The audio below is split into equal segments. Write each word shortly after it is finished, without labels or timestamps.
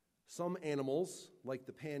Some animals, like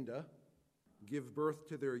the panda, give birth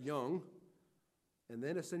to their young and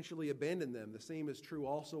then essentially abandon them. The same is true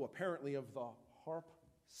also, apparently, of the harp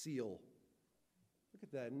seal. Look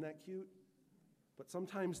at that, isn't that cute? But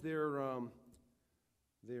sometimes their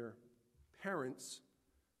parents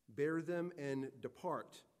bear them and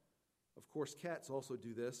depart. Of course, cats also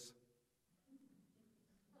do this.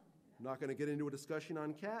 I'm not going to get into a discussion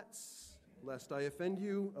on cats, lest I offend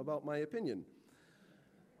you about my opinion.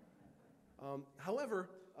 However,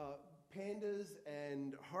 pandas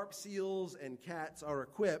and harp seals and cats are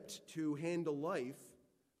equipped to handle life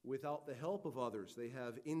without the help of others. They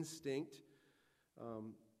have instinct,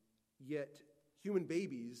 yet human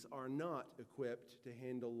babies are not equipped to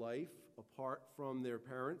handle life apart from their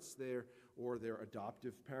parents or their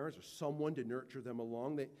adoptive parents or someone to nurture them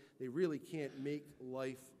along. They really can't make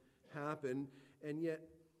life happen. And yet,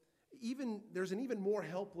 there's an even more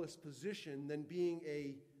helpless position than being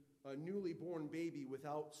a newly born baby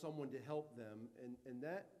without someone to help them. And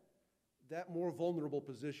that more vulnerable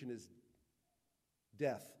position is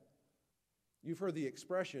death. You've heard the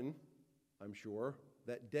expression, I'm sure,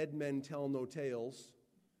 that dead men tell no tales.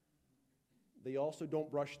 They also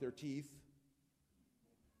don't brush their teeth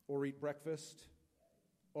or eat breakfast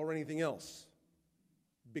or anything else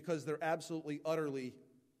because they're absolutely, utterly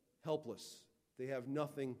helpless. They have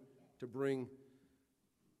nothing to bring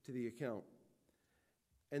to the account.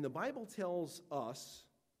 And the Bible tells us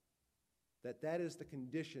that is the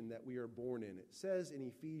condition that we are born in. It says in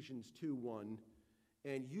Ephesians 2:1,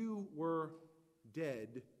 "And you were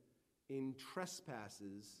dead in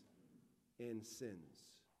trespasses and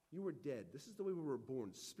sins." You were dead. This is the way we were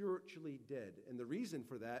born, spiritually dead. And the reason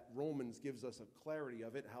for that, Romans gives us a clarity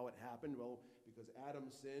of it, how it happened. Well, because Adam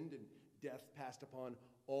sinned and death passed upon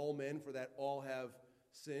all men, for that all have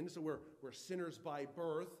sinned. So we're sinners by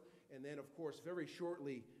birth. And then, of course, very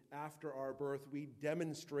shortly after our birth, we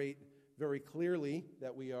demonstrate very clearly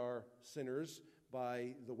that we are sinners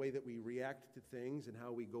by the way that we react to things and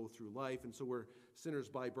how we go through life. And so we're sinners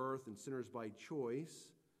by birth and sinners by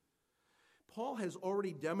choice. Paul has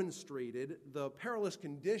already demonstrated the perilous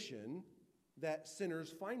condition that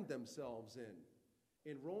sinners find themselves in.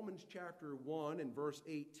 In Romans chapter 1 and verse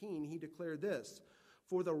 18, he declared this,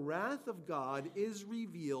 "For the wrath of God is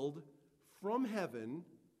revealed from heaven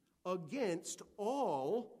against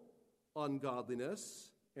all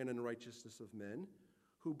ungodliness and unrighteousness of men,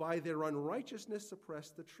 who by their unrighteousness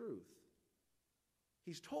suppress the truth."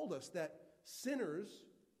 He's told us that sinners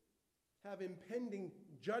have impending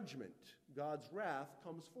judgment. God's wrath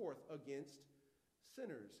comes forth against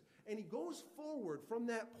sinners. And he goes forward from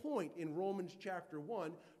that point in Romans chapter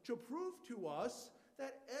 1 to prove to us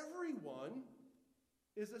that everyone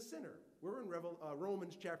is a sinner. We're in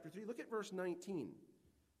Romans chapter 3. Look at verse 19.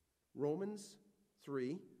 Romans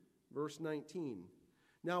 3, verse 19.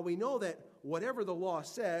 "Now we know that whatever the law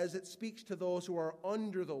says, it speaks to those who are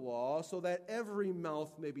under the law, so that every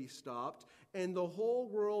mouth may be stopped, and the whole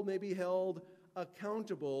world may be held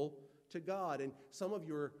accountable to God." And some of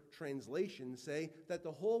your translations say that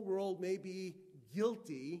the whole world may be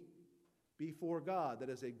guilty before God. That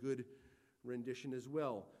is a good rendition as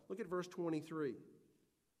well. Look at verse 23.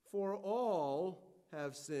 "For all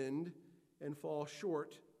have sinned and fall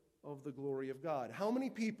short of the glory of God." How many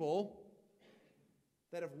people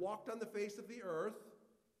that have walked on the face of the earth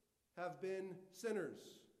have been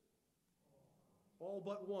sinners? All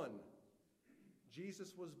but one.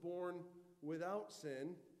 Jesus was born without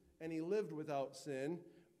sin, and he lived without sin.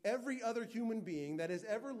 Every other human being that has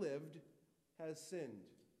ever lived has sinned.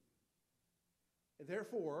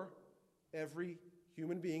 Therefore, every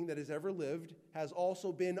human being that has ever lived has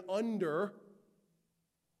also been under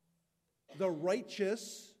the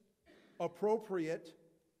righteous, appropriate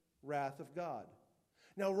wrath of God.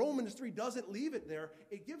 Now, Romans 3 doesn't leave it there.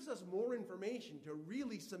 It gives us more information to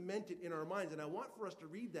really cement it in our minds, and I want for us to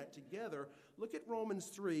read that together. Look at Romans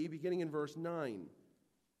 3, beginning in verse 9.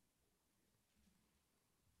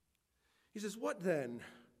 He says, "What then?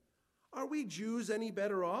 Are we Jews any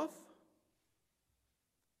better off?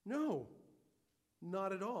 No,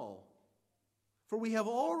 not at all. For we have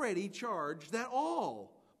already charged that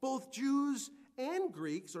all, both Jews and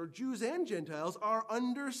Greeks, or Jews and Gentiles, are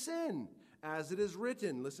under sin. As it is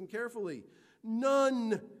written," listen carefully,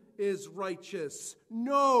 "none is righteous,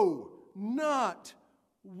 no, not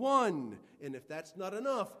one." And if that's not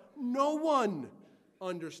enough, no one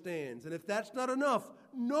understands. And if that's not enough,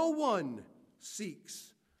 no one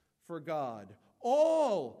seeks for God.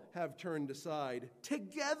 All have turned aside.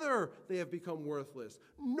 Together they have become worthless.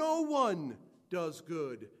 No one does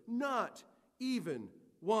good, not even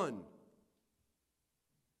one.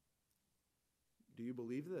 Do you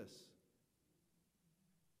believe this?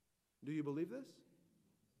 Do you believe this?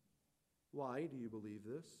 Why do you believe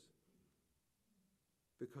this?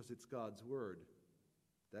 Because it's God's word.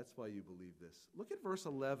 That's why you believe this. Look at verse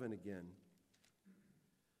 11 again.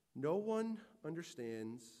 No one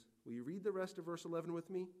understands. Will you read the rest of verse 11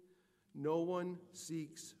 with me? No one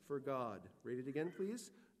seeks for God. Read it again,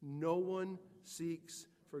 please. No one seeks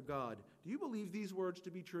for God. Do you believe these words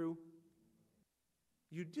to be true?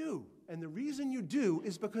 You do. And the reason you do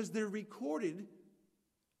is because they're recorded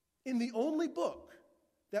in the only book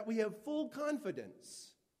that we have full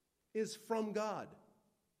confidence is from God.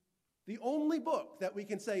 The only book that we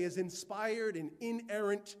can say is inspired and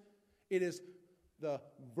inerrant. It is the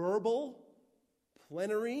verbal,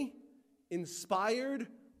 plenary, inspired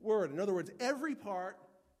word. In other words, every part,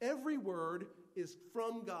 every word is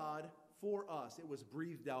from God for us. It was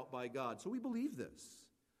breathed out by God. So we believe this.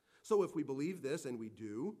 So if we believe this, and we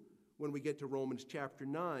do, when we get to Romans chapter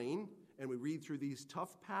 9, and we read through these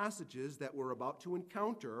tough passages that we're about to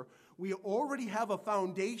encounter, we already have a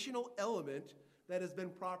foundational element that has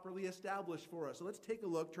been properly established for us. So let's take a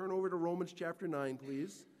look. Turn over to Romans chapter 9,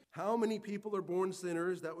 please. How many people are born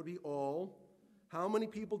sinners? That would be all. How many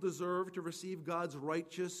people deserve to receive God's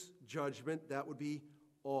righteous judgment? That would be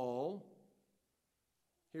all.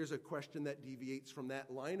 Here's a question that deviates from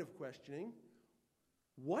that line of questioning.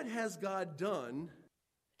 What has God done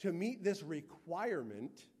to meet this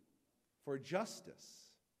requirement for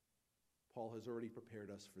justice? Paul has already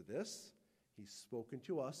prepared us for this. He's spoken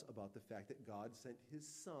to us about the fact that God sent his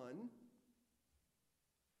Son,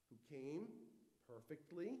 who came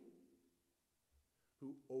perfectly,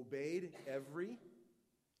 who obeyed every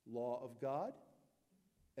law of God,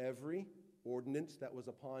 every ordinance that was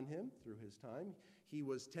upon him through his time. He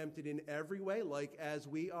was tempted in every way, like as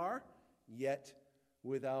we are, yet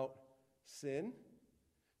without sin.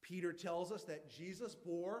 Peter tells us that Jesus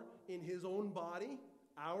bore in his own body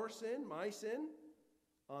our sin, my sin,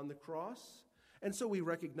 on the cross. And so we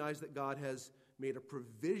recognize that God has made a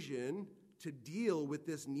provision to deal with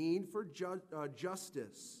this need for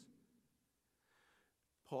justice.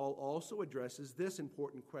 Paul also addresses this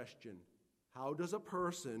important question. How does a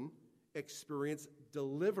person experience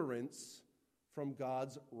deliverance from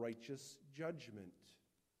God's righteous judgment?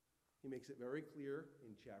 He makes it very clear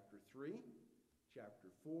in chapter 3, chapter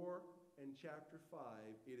 4, and chapter 5.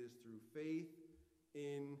 It is through faith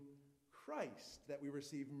in Christ that we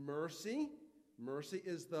receive mercy. Mercy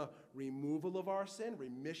is the removal of our sin,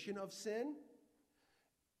 remission of sin.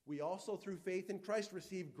 We also, through faith in Christ,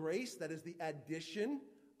 receive grace. That is the addition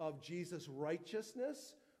of Jesus'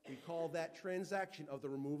 righteousness. We call that transaction of the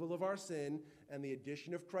removal of our sin and the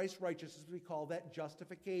addition of Christ's righteousness. We call that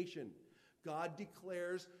justification. God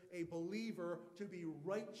declares a believer to be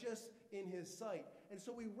righteous in his sight. And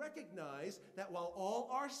so we recognize that while all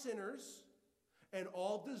are sinners and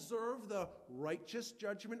all deserve the righteous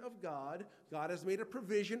judgment of God, God has made a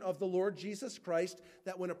provision of the Lord Jesus Christ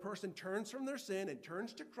that when a person turns from their sin and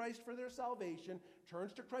turns to Christ for their salvation,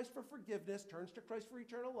 turns to Christ for forgiveness, turns to Christ for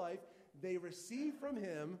eternal life, they receive from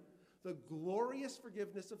him the glorious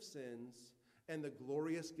forgiveness of sins and the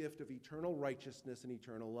glorious gift of eternal righteousness and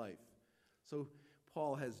eternal life. So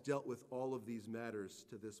Paul has dealt with all of these matters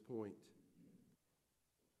to this point.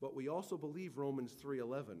 But we also believe Romans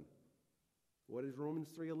 3:11. What does Romans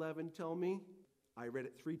 3:11 tell me? I read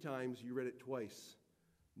it 3 times, you read it twice.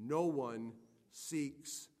 No one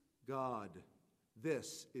seeks God.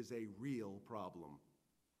 This is a real problem.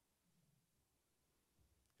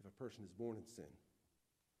 If a person is born in sin,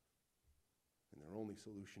 and their only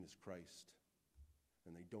solution is Christ,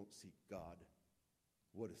 and they don't seek God,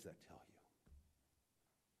 what does that tell you?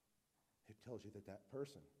 It tells you that that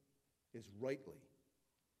person is rightly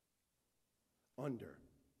under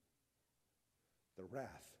the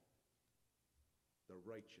wrath, the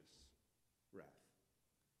righteous wrath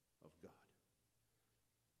of God.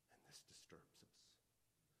 And this disturbs us.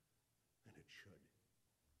 And it should.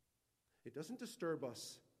 It doesn't disturb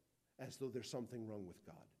us as though there's something wrong with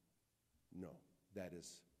God. No, that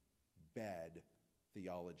is bad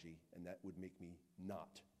theology, and that would make me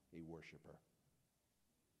not a worshiper.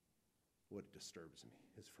 What disturbs me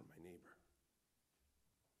is for my neighbor,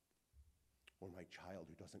 or my child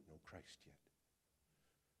who doesn't know Christ yet,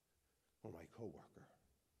 or my coworker,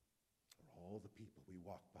 or all the people we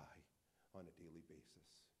walk by on a daily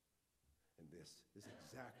basis. And this is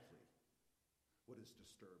exactly what is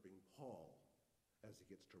disturbing Paul as he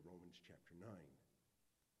gets to Romans chapter 9.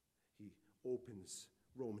 He opens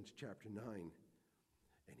Romans chapter 9,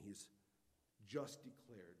 and he's just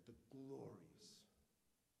declared the glories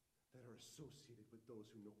that are associated with those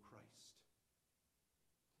who know Christ.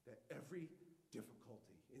 That every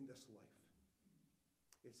difficulty in this life.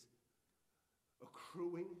 It's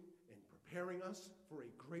accruing and preparing us for a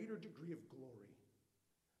greater degree of glory.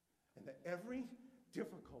 And that every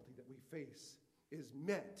difficulty that we face is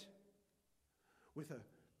met with a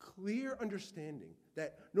clear understanding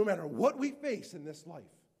that no matter what we face in this life,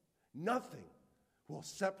 nothing will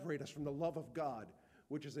separate us from the love of God,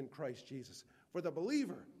 which is in Christ Jesus. For the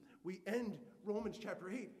believer, we end Romans chapter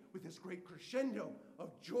 8 with this great crescendo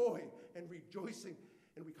of joy and rejoicing.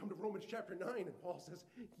 And we come to Romans chapter 9, and Paul says,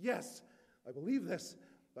 yes, I believe this,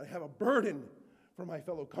 but I have a burden for my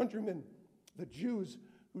fellow countrymen, the Jews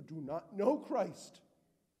who do not know Christ.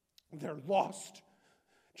 They're lost.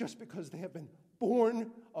 Just because they have been born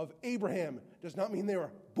of Abraham does not mean they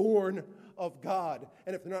are born of God.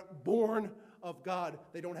 And if they're not born of God,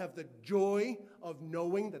 they don't have the joy of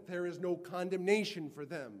knowing that there is no condemnation for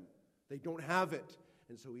them. They don't have it.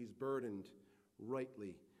 And so he's burdened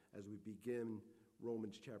rightly as we begin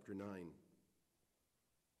Romans chapter 9.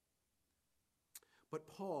 But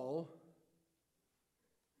Paul,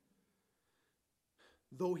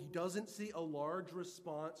 though he doesn't see a large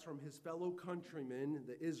response from his fellow countrymen,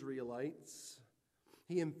 the Israelites,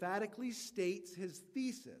 he emphatically states his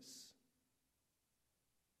thesis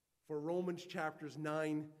for Romans chapters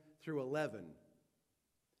 9 through 11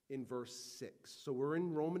 in verse 6. So we're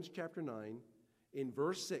in Romans chapter 9. In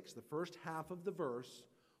verse 6, the first half of the verse,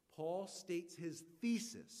 Paul states his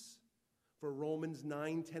thesis for Romans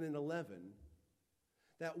 9, 10, and 11,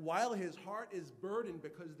 that while his heart is burdened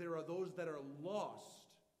because there are those that are lost,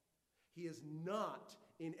 he is not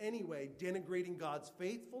in any way denigrating God's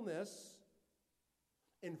faithfulness.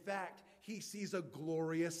 In fact, he sees a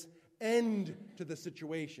glorious end to the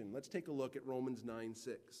situation. Let's take a look at Romans 9,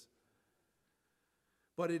 6.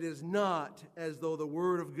 But it is not as though the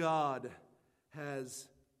word of God has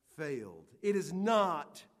failed. It is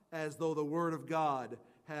not as though the word of God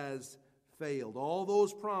has failed. All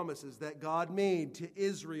those promises that God made to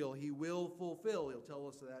Israel, he will fulfill. He'll tell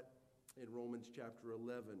us that in Romans chapter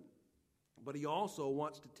 11. But he also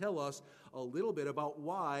wants to tell us a little bit about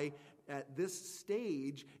why at this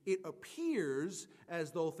stage it appears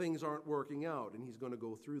as though things aren't working out. And he's going to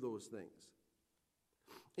go through those things.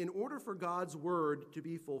 In order for God's word to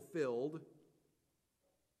be fulfilled,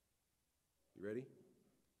 you ready?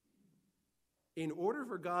 In order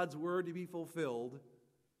for God's word to be fulfilled,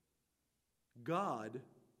 God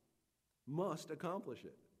must accomplish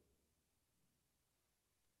it.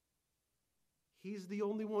 He's the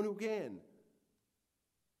only one who can.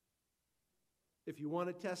 If you want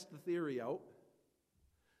to test the theory out,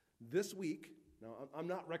 this week, now I'm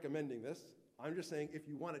not recommending this, I'm just saying if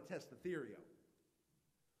you want to test the theory out,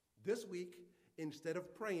 this week, instead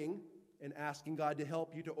of praying and asking God to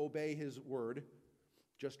help you to obey his word,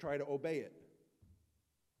 just try to obey it.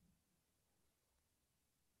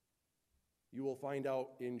 You will find out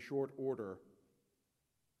in short order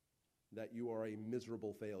that you are a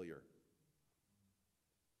miserable failure.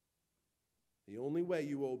 The only way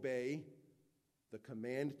you obey the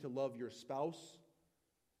command to love your spouse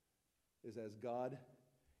is as God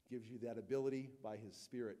gives you that ability by his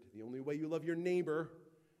Spirit. The only way you love your neighbor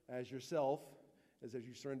as yourself is as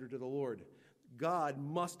you surrender to the Lord. God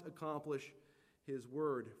must accomplish his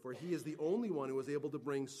word, for he is the only one who is able to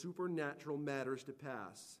bring supernatural matters to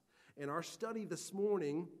pass. And our study this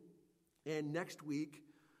morning and next week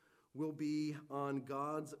will be on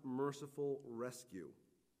God's merciful rescue.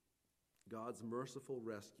 God's merciful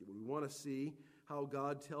rescue. We want to see how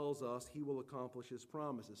God tells us he will accomplish his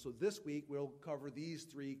promises. So this week we'll cover these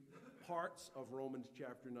three parts of Romans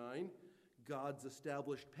chapter 9. God's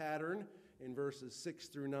established pattern in verses 6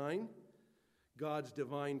 through 9. God's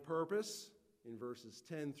divine purpose in verses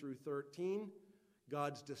 10 through 13.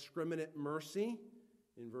 God's discriminate mercy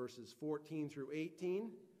in verses 14 through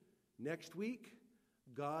 18. Next week,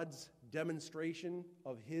 God's demonstration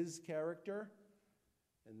of his character.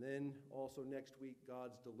 And then also next week,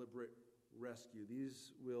 God's deliberate rescue.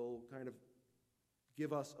 These will kind of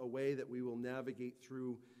give us a way that we will navigate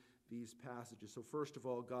through these passages. So first of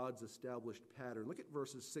all, God's established pattern. Look at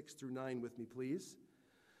verses 6 through 9 with me, please.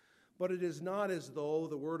 But it is not as though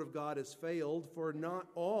the word of God has failed, for not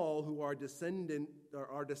all who are descended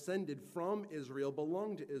from Israel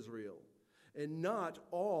belong to Israel, and not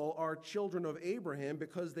all are children of Abraham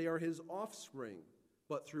because they are his offspring.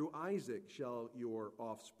 But through Isaac shall your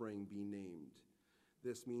offspring be named.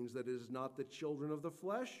 This means that it is not the children of the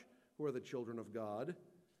flesh who are the children of God,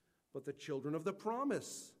 but the children of the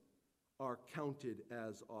promise are counted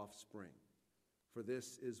as offspring. For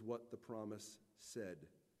this is what the promise said.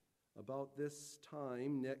 About this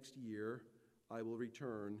time next year I will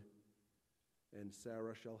return, and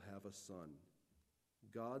Sarah shall have a son.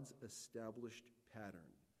 God's established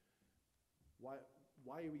pattern. Why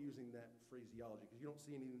are we using that phraseology? Because you don't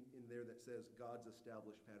see anything in there that says God's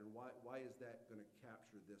established pattern. Why is that going to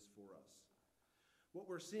capture this for us? What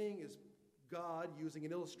we're seeing is God using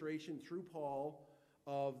an illustration through Paul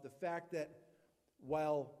of the fact that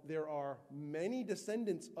while there are many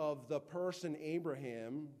descendants of the person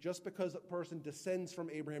Abraham, just because a person descends from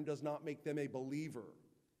Abraham does not make them a believer.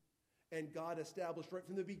 And God established right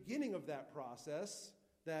from the beginning of that process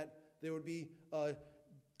that there would be a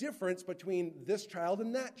difference between this child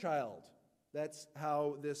and that child. That's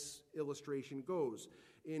how this illustration goes.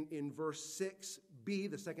 In verse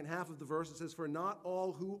 6b, the second half of the verse, it says, "For not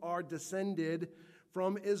all who are descended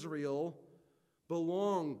from Israel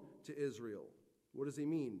belong to Israel." What does he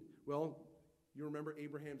mean? Well, you remember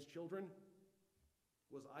Abraham's children?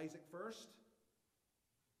 Was Isaac first?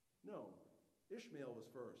 No, Ishmael was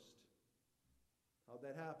first. How'd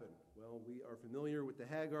that happen? Well, we are familiar with the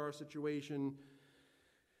Hagar situation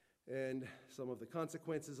and some of the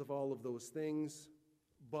consequences of all of those things.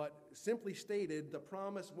 But simply stated, the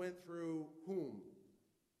promise went through whom?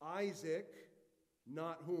 Isaac,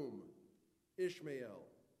 not whom? Ishmael.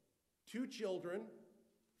 Two children,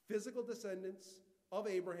 physical descendants of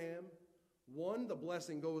Abraham. One, the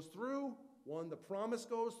blessing goes through. One, the promise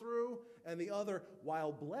goes through. And the other,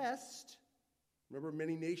 while blessed, remember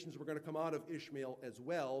many nations were going to come out of Ishmael as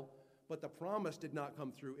well, but the promise did not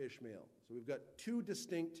come through Ishmael. So we've got two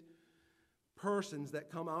distinct persons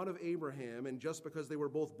that come out of Abraham, and just because they were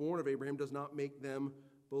both born of Abraham does not make them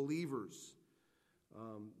believers.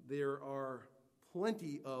 There are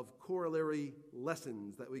plenty of corollary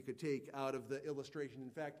lessons that we could take out of the illustration.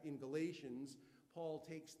 In fact, in Galatians, Paul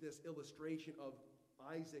takes this illustration of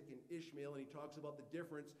Isaac and Ishmael, and he talks about the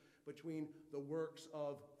difference between the works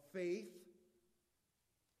of faith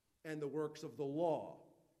and the works of the law.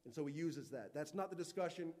 And so he uses that. That's not the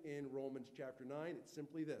discussion in Romans chapter 9. It's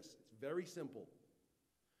simply this. It's very simple.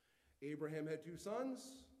 Abraham had two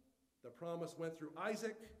sons. The promise went through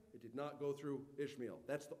Isaac. It did not go through Ishmael.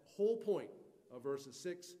 That's the whole point of verses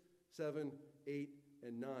 6, 7, 8,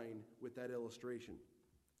 and 9 with that illustration.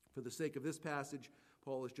 For the sake of this passage,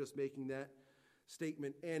 Paul is just making that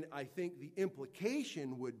statement. And I think the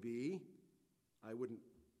implication would be, I wouldn't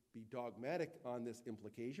be dogmatic on this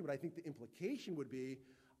implication, but I think the implication would be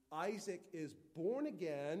Isaac is born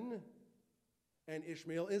again and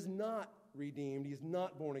Ishmael is not redeemed. He's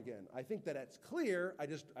not born again. I think that that's clear.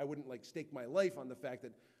 I wouldn't stake my life on the fact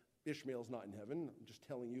that Ishmael's not in heaven. I'm just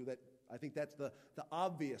telling you that I think that's the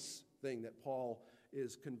obvious thing that Paul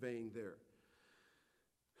is conveying there.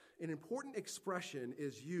 An important expression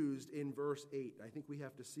is used in verse 8. I think we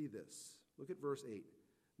have to see this. Look at verse 8.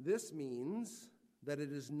 This means that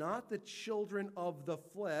it is not the children of the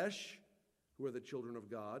flesh who are the children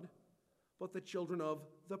of God, but the children of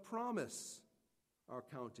the promise are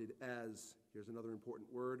counted as, here's another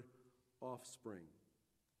important word, offspring.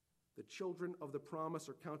 The children of the promise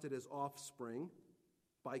are counted as offspring.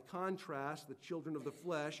 By contrast, the children of the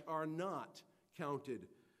flesh are not counted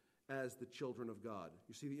as the children of God.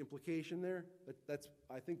 You see the implication there?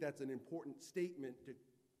 I think that's an important statement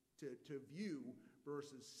to view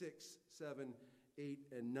verses 6, 7, 8,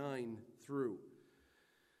 and 9 through.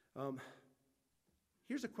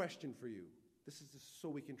 Here's a question for you. This is just so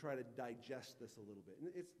we can try to digest this a little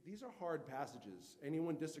bit. These are hard passages.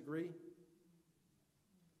 Anyone disagree?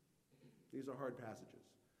 These are hard passages.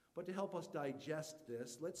 But to help us digest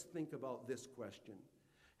this, let's think about this question.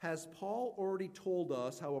 Has Paul already told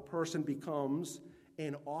us how a person becomes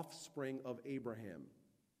an offspring of Abraham?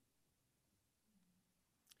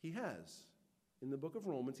 He has. In the book of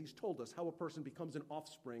Romans, he's told us how a person becomes an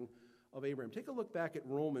offspring of Abraham. Take a look back at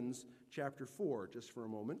Romans chapter 4 just for a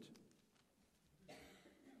moment.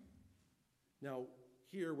 Now,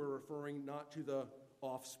 here we're referring not to the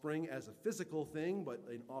offspring as a physical thing, but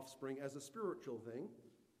an offspring as a spiritual thing.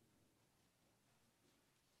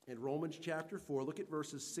 In Romans chapter 4, look at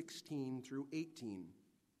verses 16 through 18.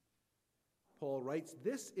 Paul writes,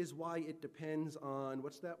 "This is why it depends on,"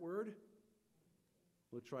 what's that word?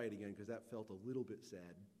 We'll try it again because that felt a little bit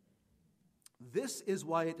sad. This is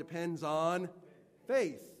why it depends on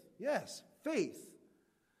faith. Yes, faith.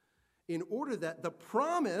 In order that the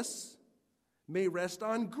promise may rest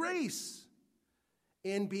on grace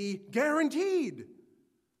and be guaranteed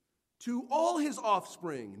to all his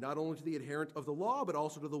offspring, not only to the adherent of the law, but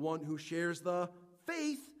also to the one who shares the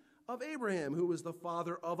faith of Abraham, who is the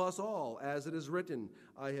father of us all. As it is written,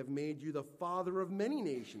 I have made you the father of many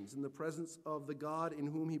nations in the presence of the God in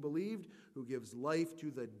whom he believed, who gives life to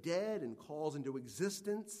the dead and calls into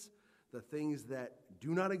existence the things that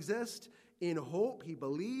do not exist. In hope he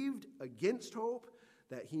believed against hope,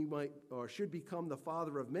 that he might or should become the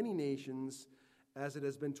father of many nations, as it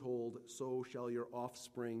has been told, so shall your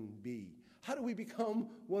offspring be. How do we become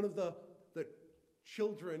one of the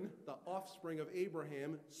children, the offspring of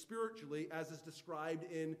Abraham, spiritually, as is described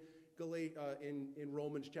in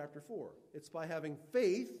Romans chapter 4? It's by having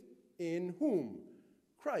faith in whom?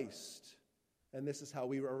 Christ. And this is how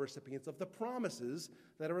we are recipients of the promises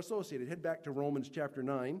that are associated. Head back to Romans chapter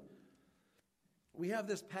 9. We have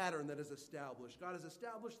this pattern that is established. God has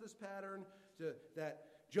established this pattern that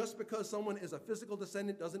just because someone is a physical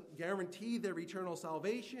descendant doesn't guarantee their eternal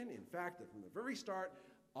salvation. In fact, from the very start,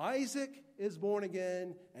 Isaac is born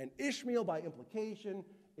again, and Ishmael, by implication,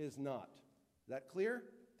 is not. Is that clear?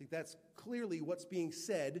 I think that's clearly what's being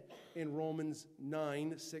said in Romans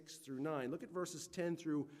 9, 6 through 9. Look at verses 10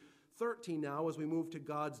 through 13 now as we move to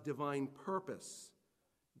God's divine purpose.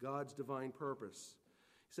 God's divine purpose.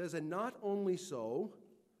 He says, and not only so,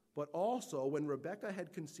 but also when Rebekah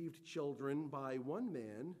had conceived children by one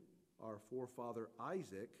man, our forefather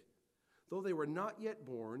Isaac, though they were not yet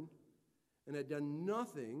born, and had done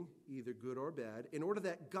nothing, either good or bad, in order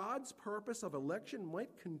that God's purpose of election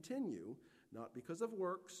might continue, not because of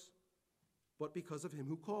works, but because of him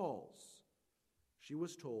who calls. She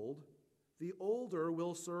was told, the older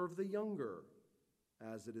will serve the younger,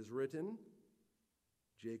 as it is written,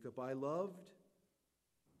 Jacob I loved,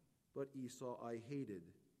 but Esau I hated.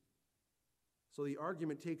 So the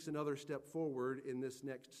argument takes another step forward in this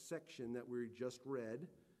next section that we just read,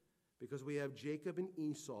 because we have Jacob and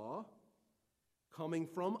Esau coming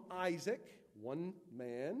from Isaac, one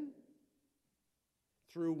man,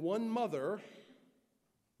 through one mother,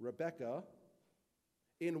 Rebekah,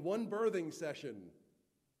 in one birthing session.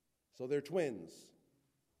 So they're twins.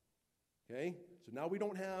 Okay? So now we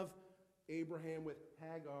don't have Abraham with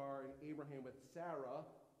Hagar and Abraham with Sarah.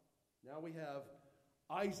 Now we have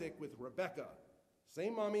Isaac with Rebekah.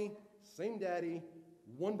 Same mommy, same daddy,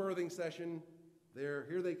 one birthing session.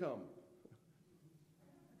 Here they come.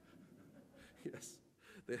 Yes,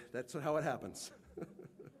 that's how it happens.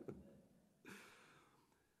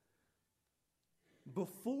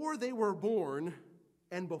 Before they were born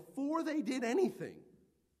and before they did anything,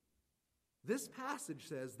 this passage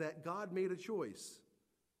says that God made a choice.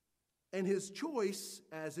 And his choice,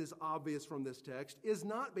 as is obvious from this text, is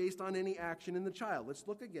not based on any action in the child. Let's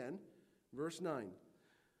look again. Verse 10.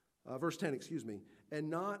 And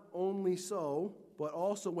not only so, but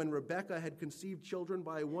also when Rebekah had conceived children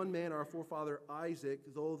by one man, our forefather Isaac,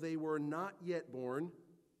 though they were not yet born,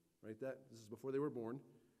 right? This is before they were born,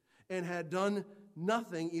 and had done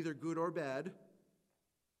nothing, either good or bad,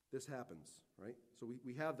 this happens, right? So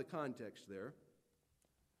we have the context there.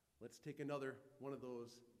 Let's take another one of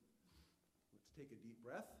those. Let's take a deep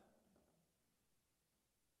breath.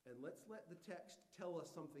 And let's let the text tell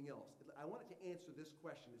us something else. I wanted to answer this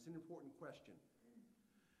question. It's an important question.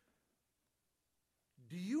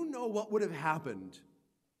 Do you know what would have happened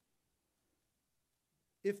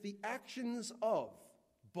if the actions of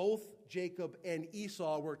both Jacob and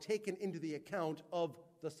Esau were taken into the account of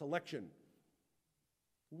the selection?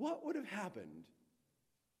 What would have happened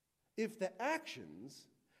if the actions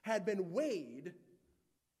had been weighed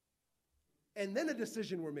and then a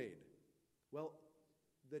decision were made? Well,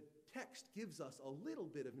 the text gives us a little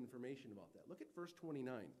bit of information about that. Look at verse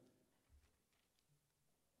 29.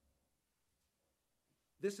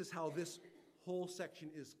 This is how this whole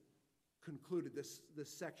section is concluded, this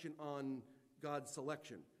section on God's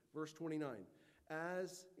selection. Verse 29.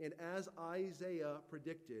 As Isaiah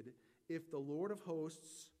predicted, if the Lord of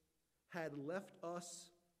hosts had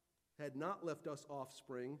not left us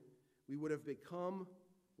offspring, we would have become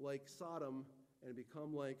like Sodom and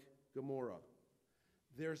become like Gomorrah.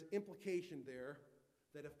 There's implication there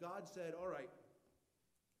that if God said, all right,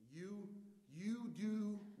 you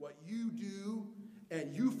do what you do,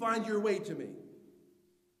 and you find your way to me,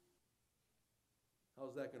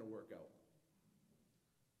 how's that going to work out?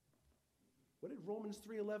 What did Romans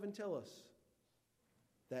 3:11 tell us?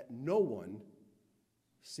 That no one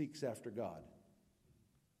seeks after God.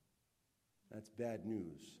 That's bad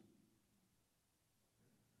news.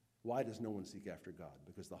 Why does no one seek after God?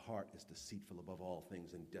 Because the heart is deceitful above all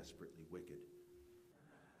things and desperately wicked.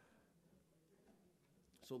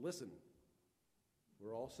 So listen,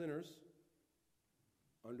 we're all sinners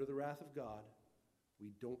under the wrath of God.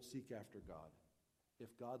 We don't seek after God.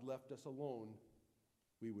 If God left us alone,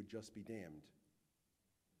 we would just be damned.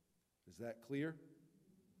 Is that clear?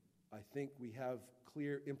 I think we have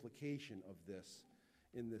clear implication of this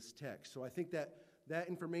in this text. So I think that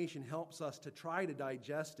information helps us to try to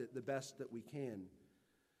digest it the best that we can.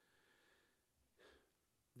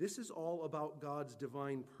 This is all about God's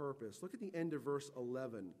divine purpose. Look at the end of verse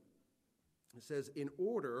 11. It says, in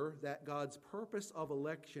order that God's purpose of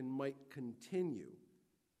election might continue,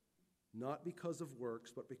 not because of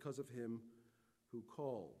works, but because of him who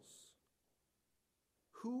calls.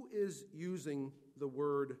 Who is using the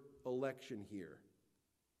word election here?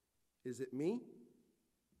 Is it me?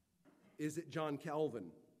 Is it John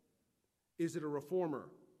Calvin? Is it a reformer?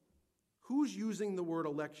 Who's using the word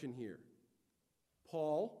election here?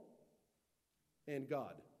 Paul and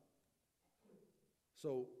God.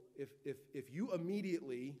 So if you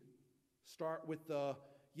immediately start with the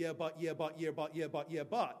yeah, but,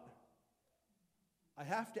 I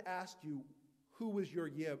have to ask you, who is your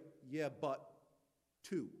yeah, but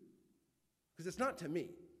to? Because it's not to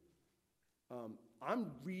me.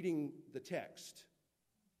 I'm reading the text.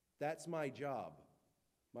 That's my job.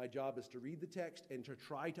 My job is to read the text and to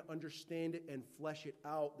try to understand it and flesh it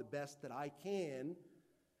out the best that I can.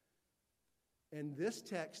 And this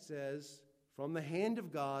text says, from the hand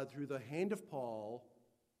of God through the hand of Paul,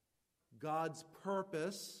 God's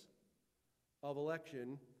purpose of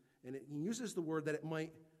election, and he uses the word that it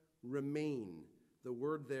might remain. The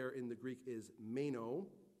word there in the Greek is meno,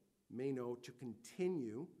 to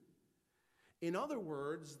continue. In other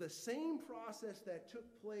words, the same process that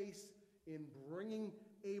took place in bringing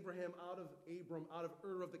Abram out of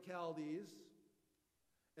Ur of the Chaldees,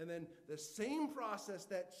 and then the same process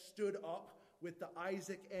that stood up with the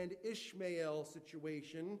Isaac and Ishmael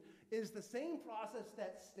situation is the same process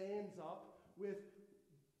that stands up with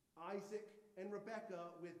Isaac and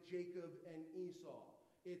Rebekah, with Jacob and Esau.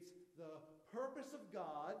 It's the purpose of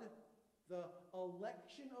God, the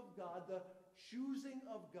election of God, the choosing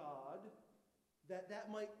of God,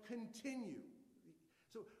 that might continue.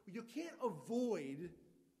 So you can't avoid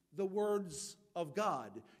the words of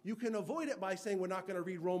God. You can avoid it by saying we're not going to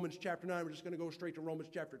read Romans chapter 9, we're just going to go straight to Romans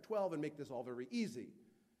chapter 12 and make this all very easy.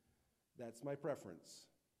 That's my preference.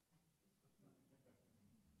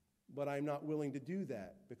 But I'm not willing to do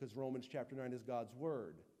that because Romans chapter 9 is God's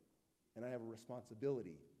word. And I have a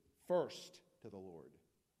responsibility, first to the Lord,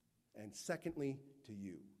 and secondly to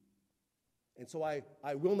you. And so I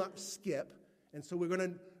will not skip. And so we're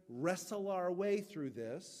going to wrestle our way through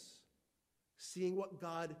this, seeing what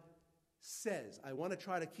God says. I want to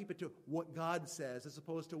try to keep it to what God says as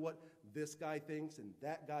opposed to what this guy thinks and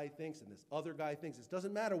that guy thinks and this other guy thinks. It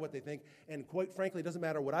doesn't matter what they think. And quite frankly, it doesn't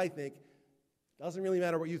matter what I think. It doesn't really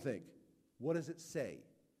matter what you think. What does it say?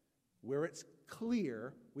 Where it's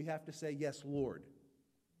clear, we have to say, yes, Lord.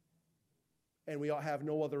 And we all have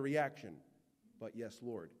no other reaction but yes,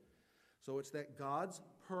 Lord. So it's that God's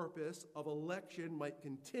purpose of election might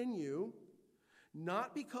continue,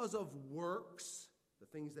 not because of works, the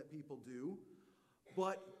things that people do,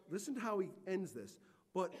 but listen to how he ends this,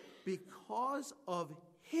 but because of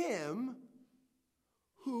him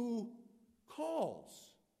who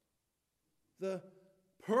calls. The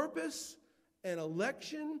purpose and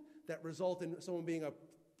election that result in someone being a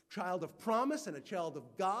child of promise and a child of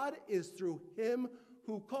God is through him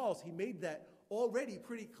who calls. He made that already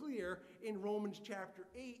pretty clear in Romans chapter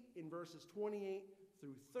 8 in verses 28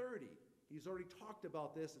 through 30. He's already talked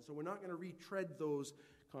about this, and so we're not going to retread those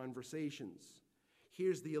conversations.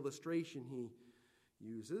 Here's the illustration he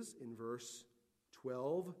uses in verse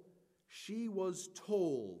 12. She was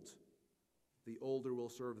told, the older will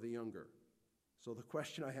serve the younger. So the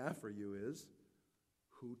question I have for you is,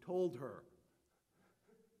 who told her?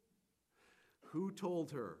 Who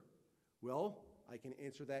told her? Well, I can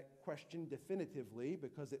answer that question definitively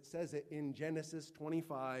because it says it in Genesis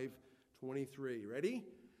 25:23. Ready?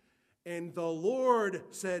 And the Lord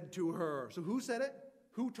said to her. So who said it?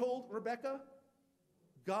 Who told Rebekah?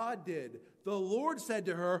 God did. The Lord said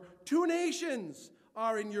to her, 2 nations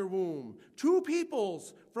are in your womb. 2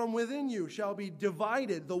 peoples from within you shall be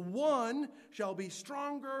divided. The one shall be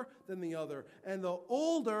stronger than the other, and the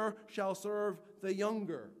older shall serve the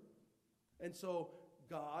younger. And so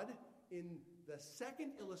God, in the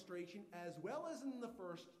second illustration, as well as in the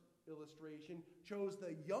first illustration, chose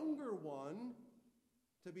the younger one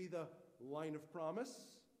to be the line of promise.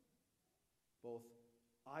 Both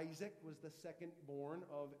Isaac was the second-born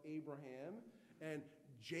of Abraham, and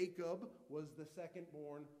Jacob was the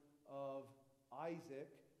second-born of Isaac.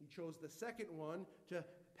 He chose the second one to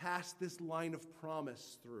pass this line of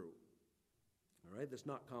promise through. All right, that's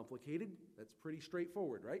not complicated. That's pretty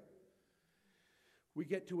straightforward, right? We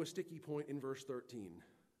get to a sticky point in verse 13.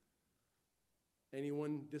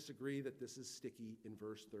 Anyone disagree that this is sticky in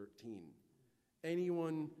verse 13?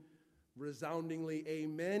 Anyone resoundingly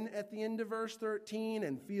amen at the end of verse 13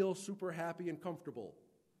 and feel super happy and comfortable?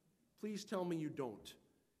 Please tell me you don't.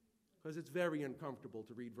 because it's very uncomfortable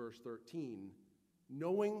to read verse 13,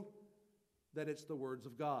 knowing that it's the words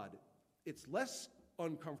of God. It's less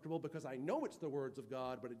uncomfortable because I know it's the words of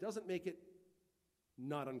God, but it doesn't make it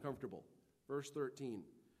not uncomfortable. Verse 13,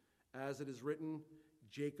 as it is written,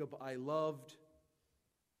 Jacob I loved,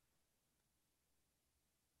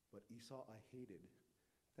 but Esau I hated.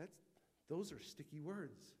 Those are sticky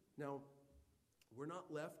words. Now, we're not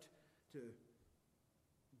left to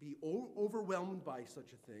be overwhelmed by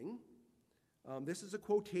such a thing. This is a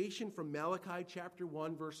quotation from Malachi chapter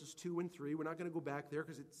 1, verses 2 and 3. We're not going to go back there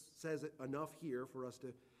because it says it enough here for us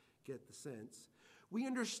to get the sense. We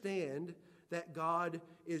understand that God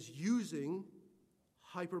is using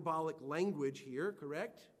hyperbolic language here,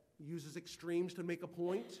 correct? He uses extremes to make a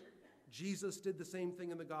point. Jesus did the same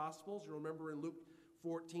thing in the Gospels. You remember in Luke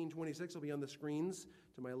 14:26, it'll be on the screens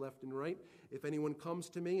to my left and right. If anyone comes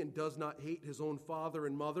to me and does not hate his own father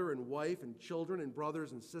and mother and wife and children and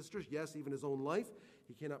brothers and sisters, yes, even his own life,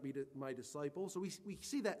 he cannot be my disciple. So we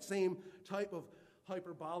see that same type of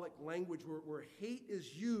hyperbolic language where hate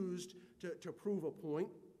is used to prove a point.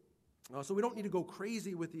 So we don't need to go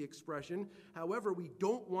crazy with the expression. However, we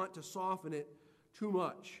don't want to soften it too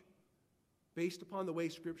much based upon the way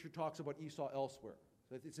Scripture talks about Esau elsewhere.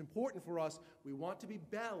 So it's important for us. We want to be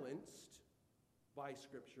balanced by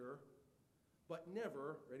Scripture, but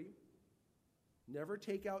never, ready? Never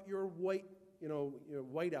take out your white, your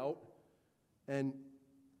white out and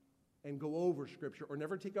go over Scripture, or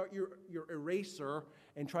never take out your eraser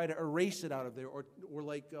and try to erase it out of there, or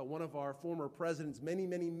like one of our former presidents many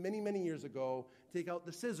years ago, take out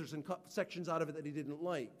the scissors and cut sections out of it that he didn't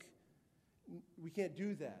like. We can't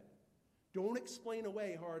do that. Don't explain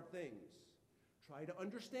away hard things. Try to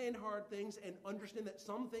understand hard things and understand that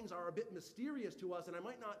some things are a bit mysterious to us, and I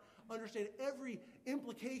might not understand every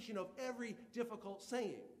implication of every difficult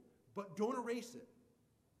saying, but don't erase it.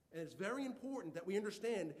 And it's very important that we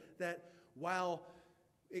understand that while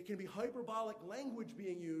it can be hyperbolic language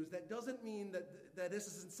being used, that doesn't mean that this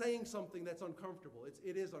isn't saying something that's uncomfortable.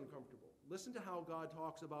 It is uncomfortable. Listen to how God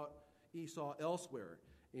talks about Esau elsewhere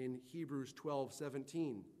in Hebrews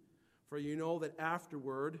 12:17. For you know that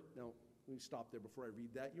afterward, now let me stop there before I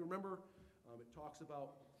read that. You remember it talks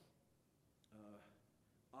about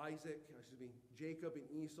Jacob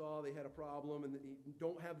and Esau. They had a problem, and you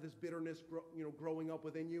don't have this bitterness growing up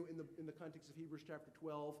within you in the context of Hebrews chapter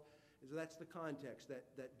 12. And so that's the context,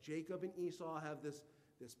 that Jacob and Esau have this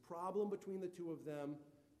problem between the two of them.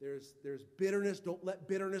 There's bitterness. Don't let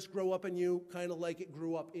bitterness grow up in you, kind of like it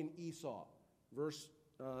grew up in Esau. Verse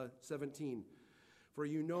 17. For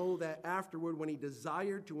you know that afterward, when he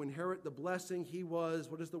desired to inherit the blessing, he was,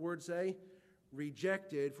 what does the word say?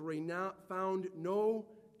 Rejected, for he found no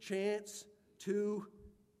chance to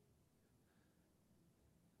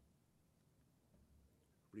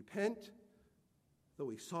repent, though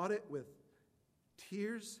he sought it with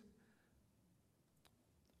tears.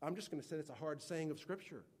 I'm just going to say that's a hard saying of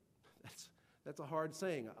Scripture. That's a hard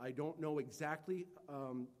saying. I don't know exactly.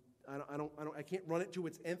 I can't run it to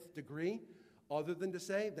its nth degree, other than to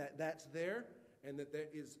say that that's there and that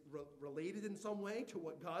is related in some way to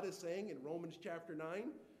what God is saying in Romans chapter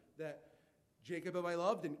 9, that Jacob have I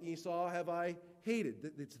loved and Esau have I hated.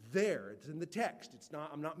 It's there. It's in the text.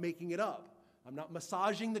 I'm not making it up. I'm not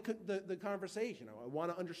massaging the conversation. I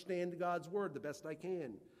want to understand God's word the best I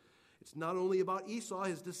can. It's not only about Esau.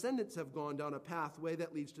 His descendants have gone down a pathway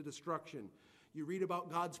that leads to destruction. You read about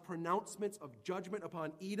God's pronouncements of judgment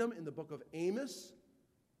upon Edom in the book of Amos.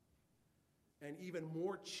 And even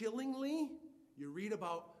more chillingly, you read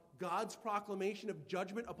about God's proclamation of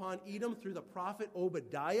judgment upon Edom through the prophet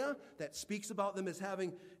Obadiah that speaks about them as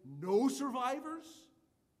having no survivors.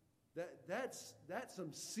 That's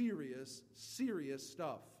some serious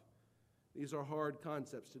stuff. These are hard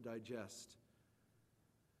concepts to digest.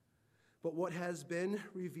 But what has been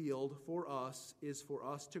revealed for us is for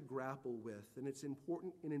us to grapple with. And it's an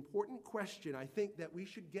important question, I think, that we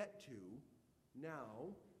should get to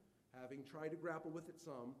now, having tried to grapple with it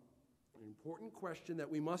some. An important question that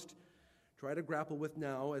we must try to grapple with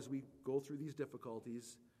now as we go through these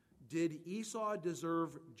difficulties. Did Esau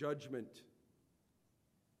deserve judgment?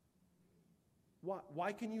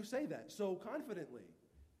 Why can you say that so confidently?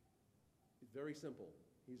 It's very simple.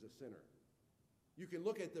 He's a sinner. You can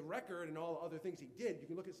look at the record and all the other things he did. You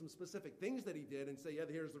can look at some specific things that he did and say, yeah,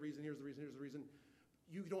 here's the reason.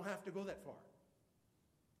 You don't have to go that far.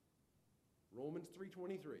 Romans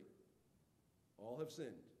 3:23. All have sinned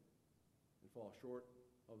and fall short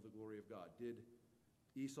of the glory of God. Did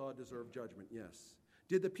Esau deserve judgment? Yes.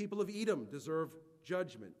 Did the people of Edom deserve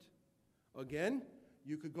judgment? Again,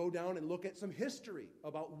 you could go down and look at some history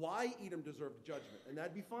about why Edom deserved judgment, and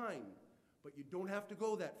that'd be fine. But you don't have to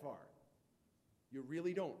go that far. You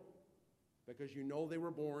really don't. Because you know they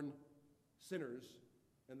were born sinners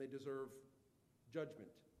and they deserve judgment.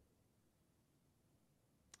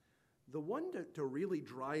 The one to really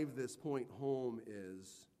drive this point home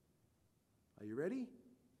is, are you ready?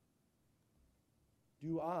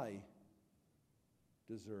 Do I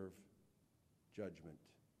deserve judgment?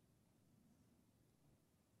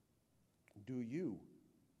 Do you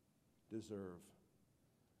deserve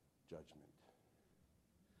judgment?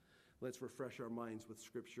 Let's refresh our minds with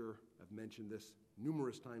Scripture. I've mentioned this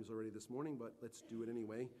numerous times already this morning, but let's do it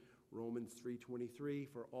anyway. Romans 3:23,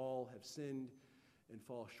 for all have sinned and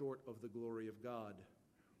fall short of the glory of God.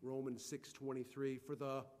 Romans 6:23, for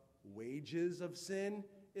the wages of sin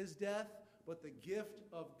is death, but the gift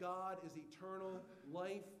of God is eternal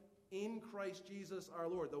life in Christ Jesus our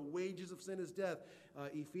Lord. The wages of sin is death.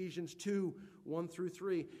 Ephesians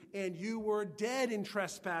 2:1-3. And you were dead in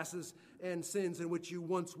trespasses and sins in which you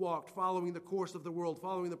once walked, following the course of the world,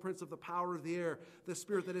 following the prince of the power of the air, the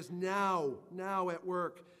spirit that is now at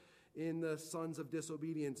work in the sons of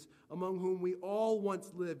disobedience, among whom we all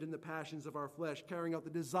once lived in the passions of our flesh, carrying out the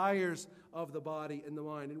desires of the body and the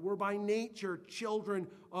mind, and were by nature children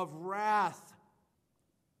of wrath.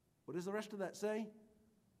 What does the rest of that say?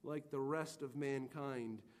 Like the rest of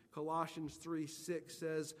mankind. Colossians 3:6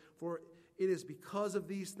 says, for it is because of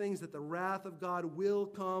these things that the wrath of God will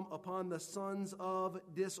come upon the sons of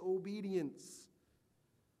disobedience.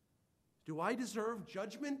 Do I deserve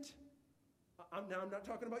judgment? I'm not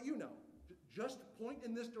talking about you now. Just point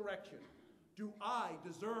in this direction. Do I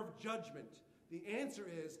deserve judgment? The answer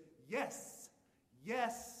is yes,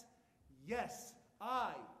 yes, yes.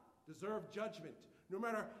 I deserve judgment. No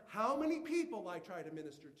matter how many people I try to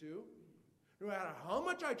minister to, no matter how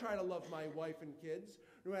much I try to love my wife and kids,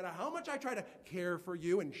 no matter how much I try to care for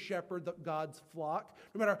you and shepherd God's flock,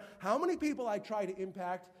 no matter how many people I try to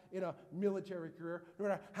impact in a military career, no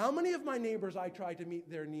matter how many of my neighbors I try to meet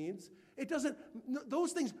their needs,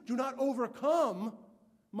 those things do not overcome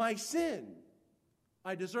my sin.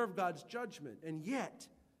 I deserve God's judgment. And yet,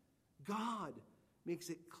 God makes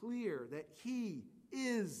it clear that He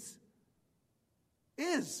is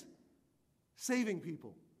saving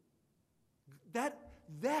people.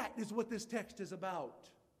 That is what this text is about.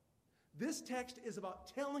 This text is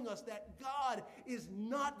about telling us that God is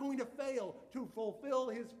not going to fail to fulfill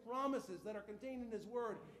His promises that are contained in His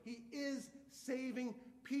Word. He is saving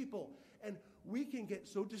people. And we can get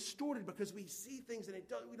so distorted because we see things and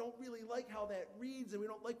we don't really like how that reads, and we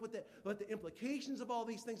don't like what the implications of all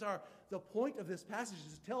these things are. The point of this passage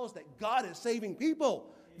is to tell us that God is saving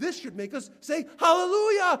people. This should make us say,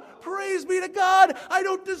 hallelujah, praise be to God. I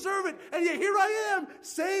don't deserve it, and yet here I am,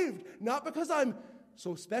 saved. Not because I'm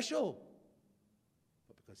so special,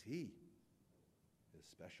 but because He is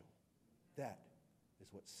special. That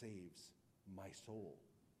is what saves my soul.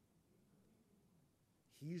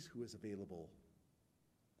 He's who is available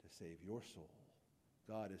to save your soul.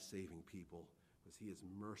 God is saving people because He is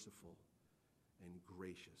merciful and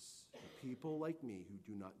gracious to people like me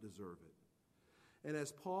who do not deserve it. And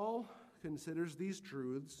as Paul considers these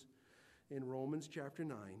truths in Romans chapter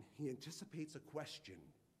 9, he anticipates a question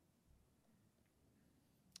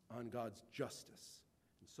on God's justice.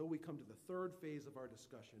 And so we come to the third phase of our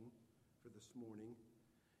discussion for this morning,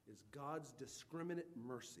 is God's discriminate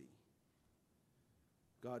mercy.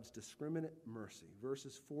 God's discriminate mercy.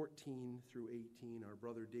 Verses 14 through 18. Our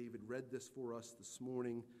brother David read this for us this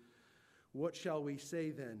morning. What shall we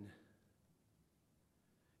say then?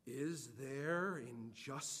 Is there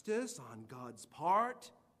injustice on God's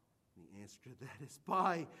part? The answer to that is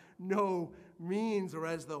by no means. Or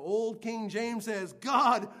as the old King James says,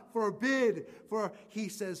 God forbid. For he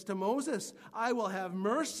says to Moses, I will have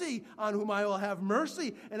mercy on whom I will have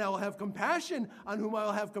mercy, and I will have compassion on whom I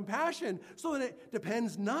will have compassion. So that it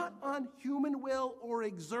depends not on human will or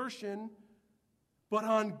exertion, but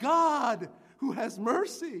on God who has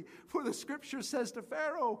mercy. For the Scripture says to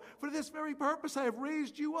Pharaoh, for this very purpose I have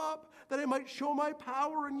raised you up, that I might show my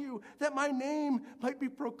power in you, that my name might be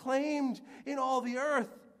proclaimed in all the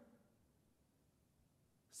earth.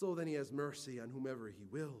 So then he has mercy on whomever he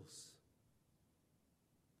wills,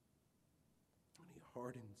 and he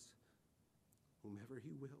hardens whomever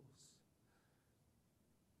he wills.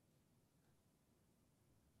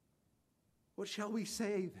 What shall we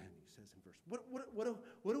say then? He says in verse.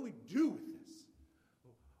 What do we do with this?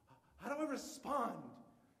 How do I respond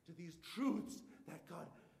to these truths that God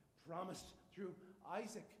promised through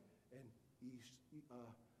Isaac and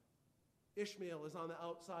Ishmael is on the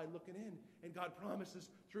outside looking in, and God promises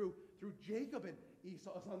through Jacob, and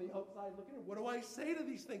Esau is on the outside looking in. What do I say to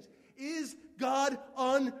these things? Is God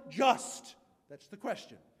unjust? That's the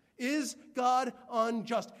question. Is God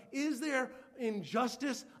unjust? Is there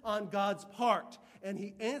injustice on God's part? And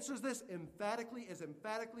he answers this emphatically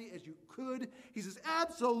as you could. He says,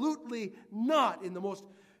 absolutely not, in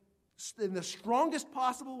the strongest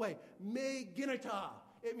possible way. Me ginata.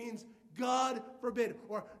 It means God forbid,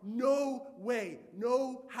 or no way,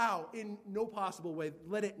 no how, in no possible way.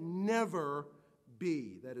 Let it never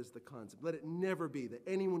be. That is the concept. Let it never be that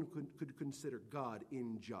anyone could consider God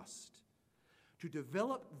unjust. To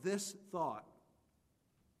develop this thought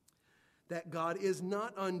that God is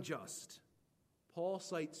not unjust, Paul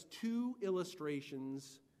cites two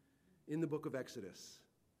illustrations in the book of Exodus.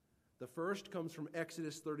 The first comes from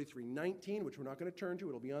Exodus 33:19, which we're not going to turn to.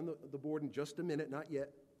 It'll be on the board in just a minute. Not yet.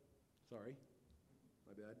 Sorry.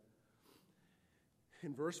 My bad.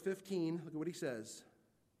 In verse 15, look at what he says.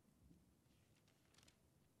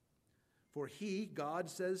 For he, God,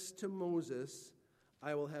 says to Moses,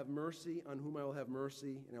 I will have mercy on whom I will have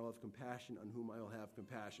mercy, and I will have compassion on whom I will have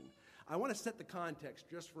compassion. I want to set the context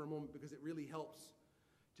just for a moment because it really helps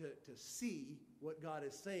to see what God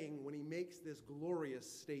is saying when he makes this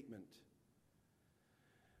glorious statement.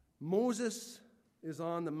 Moses is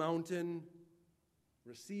on the mountain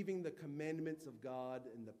receiving the commandments of God,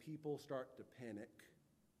 and the people start to panic.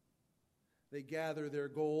 They gather their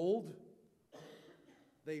gold,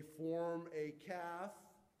 they form a calf,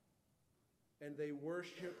 and they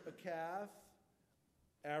worship a calf.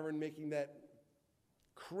 Aaron making that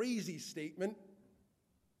crazy statement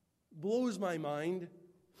blows my mind.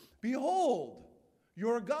 Behold,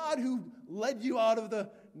 your God who led you out of the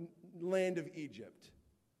land of Egypt.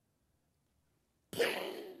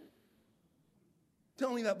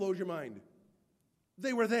 Tell me that blows your mind.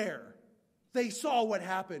 They were there. They saw what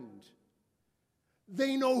happened.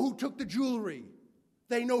 They know who took the jewelry.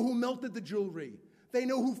 They know who melted the jewelry. They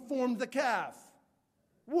know who formed the calf.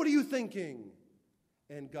 What are you thinking?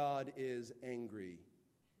 And God is angry.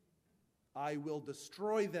 I will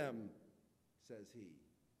destroy them, says he.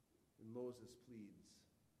 And Moses pleads.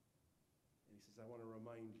 And he says, I want to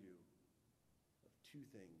remind you of two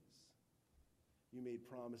things. You made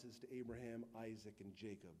promises to Abraham, Isaac, and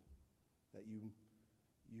Jacob that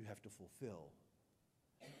you have to fulfill.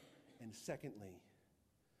 And secondly,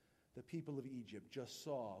 the people of Egypt just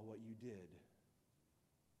saw what you did.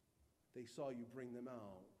 They saw you bring them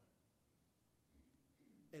out.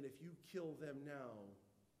 And if you kill them now,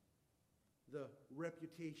 the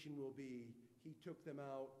reputation will be, he took them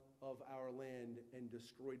out of our land and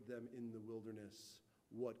destroyed them in the wilderness.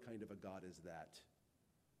 What kind of a God is that?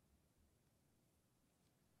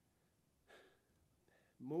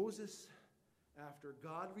 Moses, after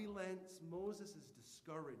God relents, Moses is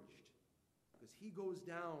discouraged because he goes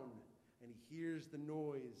down and he hears the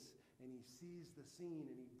noise and he sees the scene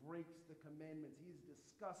and he breaks the commandments. He's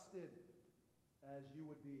disgusted, as you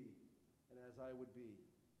would be and as I would be.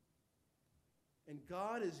 And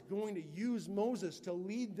God is going to use Moses to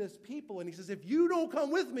lead this people. And he says, if you don't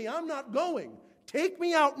come with me, I'm not going. Take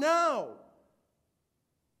me out now.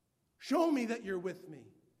 Show me that you're with me.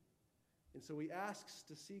 And so he asks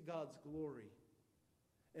to see God's glory.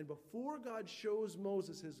 And before God shows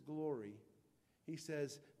Moses his glory, he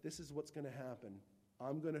says, this is what's going to happen.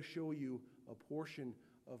 I'm going to show you a portion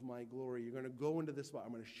of my glory. You're going to go into this spot.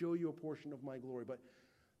 I'm going to show you a portion of my glory. But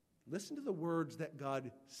listen to the words that God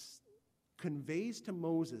conveys to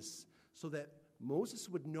Moses so that Moses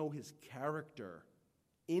would know his character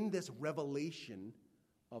in this revelation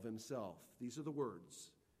of himself. These are the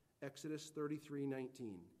words. Exodus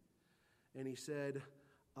 33:19. And he said,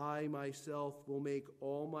 I myself will make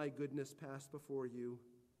all my goodness pass before you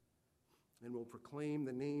and will proclaim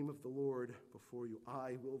the name of the Lord before you.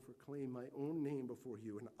 I will proclaim my own name before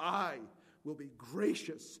you, and I will be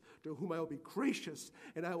gracious to whom I will be gracious,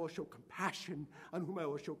 and I will show compassion on whom I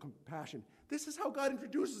will show compassion. This is how God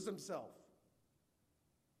introduces himself.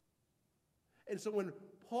 And so when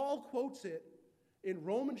Paul quotes it in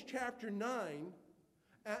Romans chapter 9,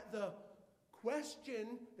 at the question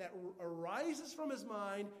that arises from his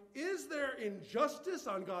mind, is there injustice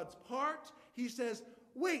on God's part? He says,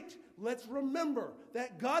 wait, let's remember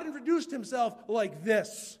that God introduced himself like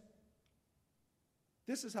this.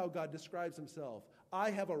 This is how God describes himself.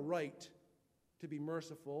 I have a right to be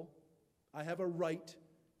merciful. I have a right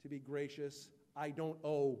to be gracious. I don't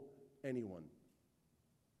owe anyone.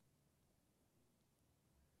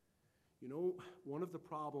 You know, one of the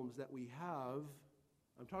problems that we have,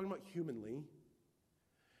 I'm talking about humanly,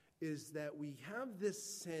 is that we have this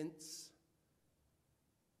sense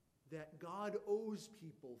that God owes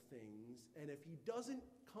people things, and if he doesn't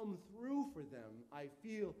come through for them, I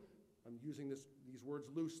feel, I'm using these words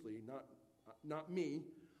loosely, not me,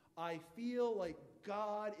 I feel like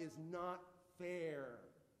God is not fair.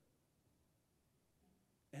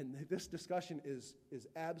 And this discussion is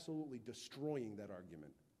absolutely destroying that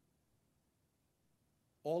argument.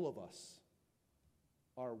 All of us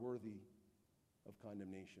are worthy of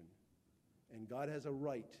condemnation. And God has a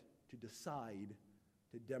right to decide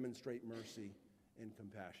to demonstrate mercy and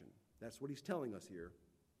compassion. That's what he's telling us here.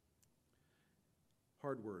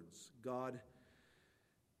 Hard words. God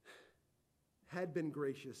had been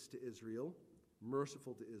gracious to Israel,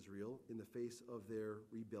 merciful to Israel in the face of their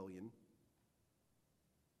rebellion.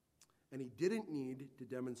 And he didn't need to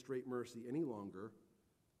demonstrate mercy any longer,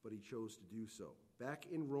 but he chose to do so. Back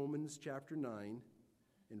in Romans chapter 9,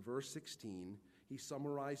 in verse 16, he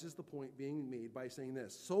summarizes the point being made by saying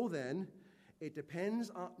this: "So then, it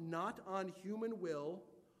depends not on human will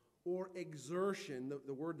or exertion,"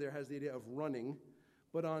 the word there has the idea of running,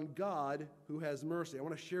 "but on God who has mercy." I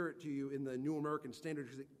want to share it to you in the New American Standard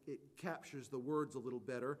because it captures the words a little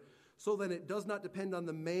better. "So then it does not depend on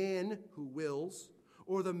the man who wills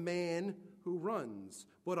or the man who runs,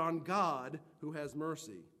 but on God who has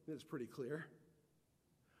mercy." It's pretty clear.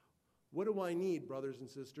 What do I need, brothers and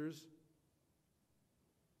sisters?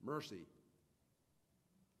 Mercy.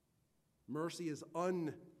 Mercy is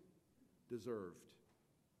undeserved.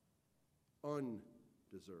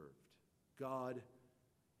 Undeserved. God,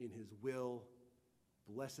 in his will,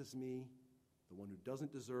 blesses me, the one who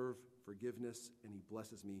doesn't deserve forgiveness, and he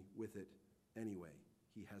blesses me with it anyway.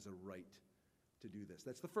 He has a right to do this.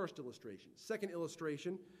 That's the first illustration. Second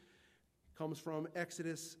illustration comes from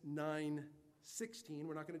Exodus 9:16.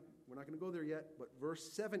 We're not going to go there yet, but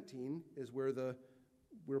verse 17 is where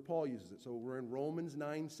Paul uses it. So we're in Romans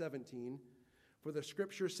 9:17. "For the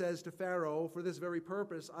scripture says to Pharaoh, for this very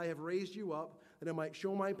purpose I have raised you up, that I might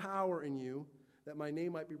show my power in you, that my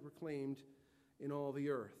name might be proclaimed in all the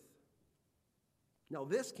earth." Now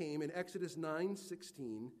this came in Exodus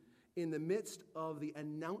 9:16 in the midst of the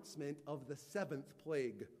announcement of the seventh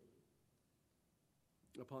plague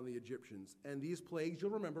upon the Egyptians. And these plagues,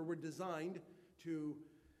 you'll remember, were designed to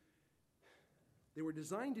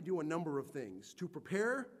do a number of things. To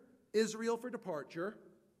prepare Israel for departure.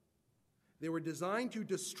 They were designed to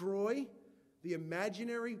destroy the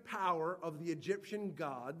imaginary power of the Egyptian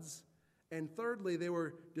gods. And thirdly, they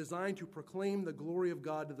were designed to proclaim the glory of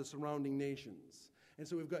God to the surrounding nations. And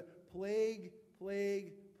so we've got plague,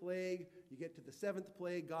 plague, plague. You get to the seventh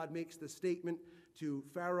plague, God makes the statement to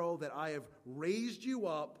Pharaoh that I have raised you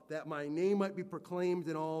up that my name might be proclaimed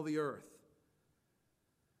in all the earth.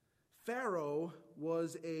 Pharaoh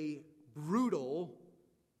was a brutal,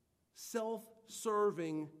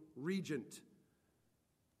 self-serving regent.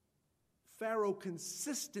 Pharaoh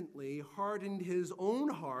consistently hardened his own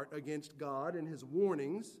heart against God and his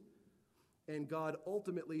warnings, and God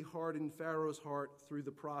ultimately hardened Pharaoh's heart through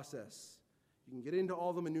the process. You can get into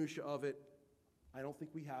all the minutia of it. I don't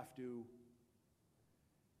think we have to.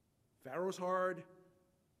 Pharaoh's hard,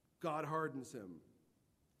 God hardens him.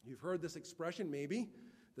 You've heard this expression maybe.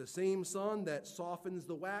 The same sun that softens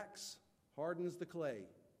the wax hardens the clay.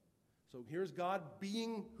 So here's God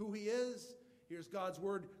being who he is. Here's God's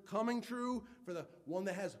word coming true for the one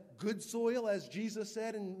that has good soil, as Jesus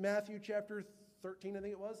said in Matthew chapter 13, I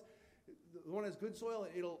think it was. The one that has good soil,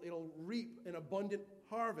 it'll reap an abundant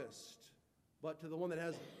harvest. But to the one that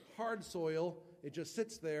has hard soil, it just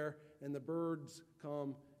sits there and the birds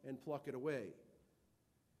come and pluck it away.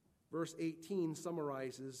 Verse 18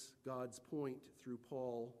 summarizes God's point through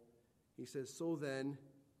Paul. He says, "So then,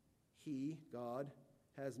 he, God,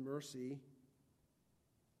 has mercy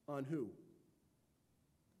on who?"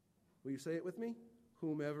 Will you say it with me?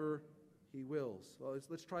 Whomever he wills. Well,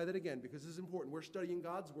 let's try that again because this is important. We're studying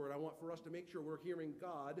God's word. I want for us to make sure we're hearing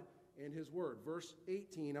God and his word. Verse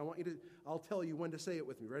 18, I'll tell you when to say it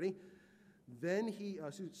with me. Ready?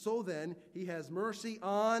 So then, he has mercy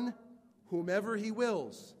on whomever he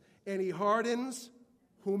wills, and he hardens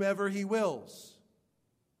whomever he wills.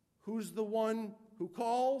 Who's the one who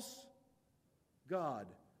calls? God.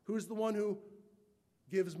 Who's the one who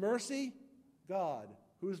gives mercy? God.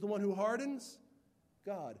 Who's the one who hardens?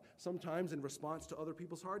 God. Sometimes in response to other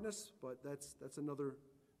people's hardness, but that's another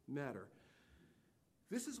matter.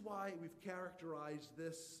 This is why we've characterized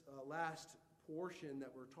this last portion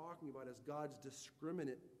that we're talking about as God's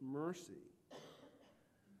discriminate mercy.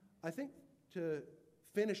 I think to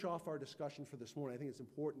finish off our discussion for this morning, I think it's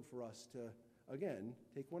important for us to, again,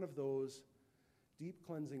 take one of those deep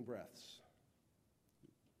cleansing breaths.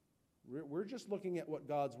 We're just looking at what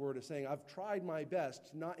God's word is saying. I've tried my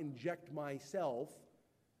best to not inject myself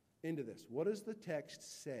into this. What does the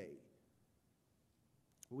text say?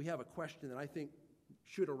 We have a question that I think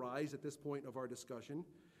should arise at this point of our discussion,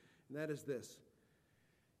 and that is this.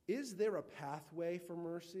 Is there a pathway for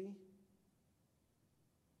mercy?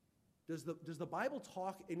 Does the Bible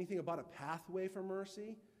talk anything about a pathway for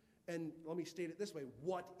mercy? And let me state it this way.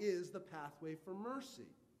 What is the pathway for mercy?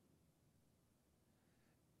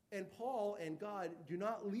 And Paul and God do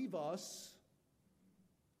not leave us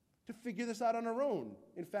to figure this out on our own.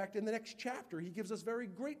 In fact, in the next chapter, he gives us very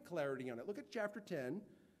great clarity on it. Look at chapter 10,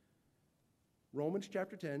 Romans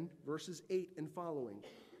chapter 10, verses 8 and following. It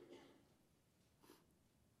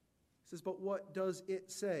says, but what does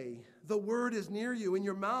it say? The word is near you, in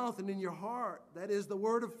your mouth and in your heart. That is the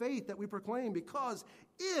word of faith that we proclaim. Because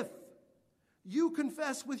if you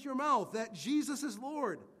confess with your mouth that Jesus is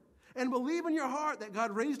Lord, and believe in your heart that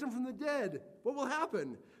God raised him from the dead, what will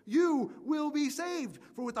happen? You will be saved.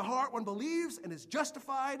 For with the heart one believes and is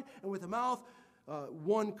justified, and with the mouth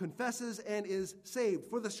one confesses and is saved.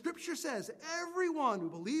 For the scripture says, everyone who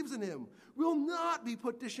believes in him will not be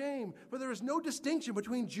put to shame. For there is no distinction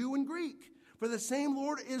between Jew and Greek. For the same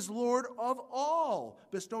Lord is Lord of all,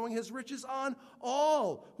 bestowing his riches on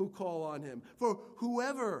all who call on him. For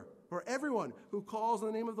everyone who calls on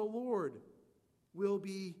the name of the Lord will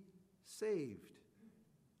be saved.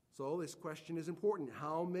 So this question is important.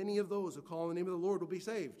 How many of those who call on the name of the Lord will be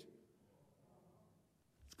saved?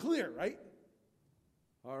 It's clear, right?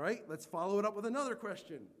 All right, let's follow it up with another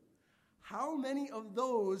question. How many of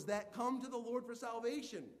those that come to the Lord for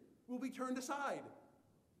salvation will be turned aside?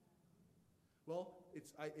 Well,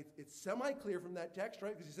 it's semi-clear from that text,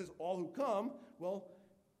 right? Because he says all who come. Well,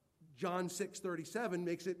 John 6:37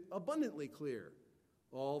 makes it abundantly clear.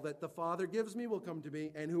 All that the Father gives me will come to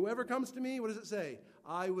me, and whoever comes to me, what does it say?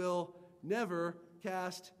 I will never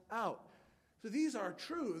cast out. So these are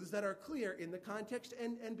truths that are clear in the context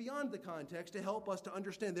and beyond the context to help us to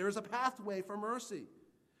understand there is a pathway for mercy.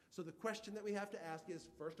 So the question that we have to ask is,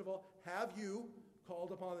 first of all, have you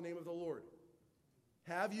called upon the name of the Lord?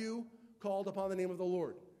 Have you called upon the name of the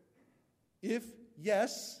Lord? If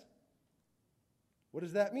yes, what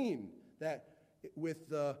does that mean? That with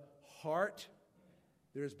the heart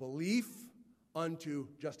there's belief unto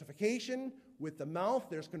justification. With the mouth,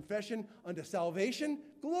 there's confession unto salvation.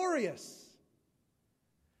 Glorious.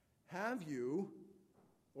 Have you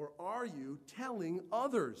or are you telling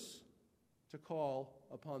others to call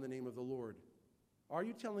upon the name of the Lord? Are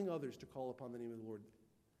you telling others to call upon the name of the Lord?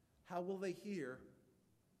 How will they hear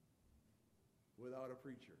without a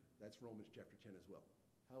preacher? That's Romans chapter 10 as well.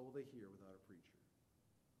 How will they hear without a preacher?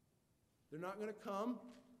 They're not going to come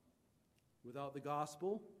without the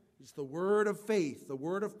gospel. It's the word of faith, the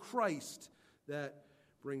word of Christ that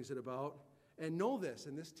brings it about. And know this,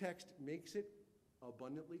 and this text makes it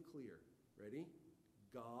abundantly clear. Ready?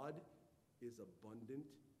 God is abundant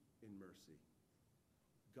in mercy.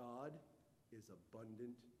 God is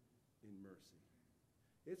abundant in mercy.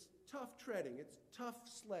 It's tough treading, it's tough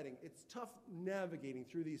sledding, it's tough navigating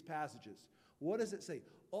through these passages. What does it say?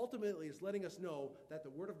 Ultimately, it's letting us know that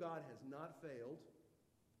the Word of God has not failed,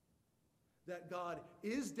 that God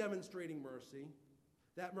is demonstrating mercy,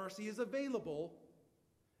 that mercy is available.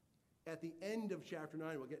 At the end of chapter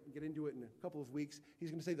 9, we'll get into it in a couple of weeks, he's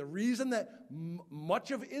going to say the reason that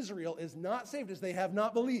much of Israel is not saved is they have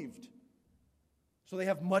not believed. So they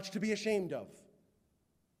have much to be ashamed of.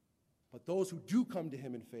 But those who do come to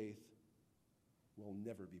him in faith will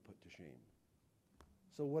never be put to shame.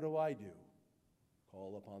 So what do?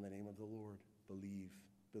 Call upon the name of the Lord. Believe.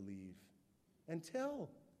 And tell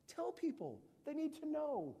people. They need to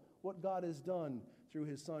know what God has done through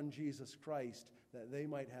his Son, Jesus Christ, that they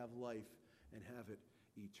might have life and have it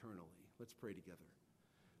eternally. Let's pray together.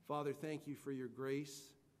 Father, thank you for your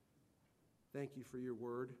grace. Thank you for your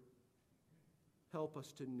word. Help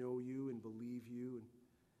us to know you and believe you. And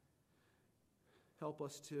help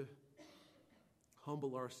us to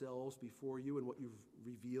humble ourselves before you and what you've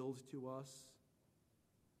revealed to us.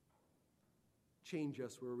 Change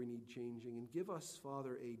us where we need changing. And give us,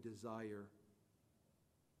 Father, a desire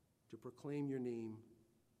to proclaim your name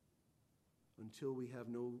until we have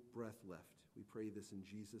no breath left. We pray this in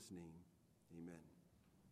Jesus' name. Amen.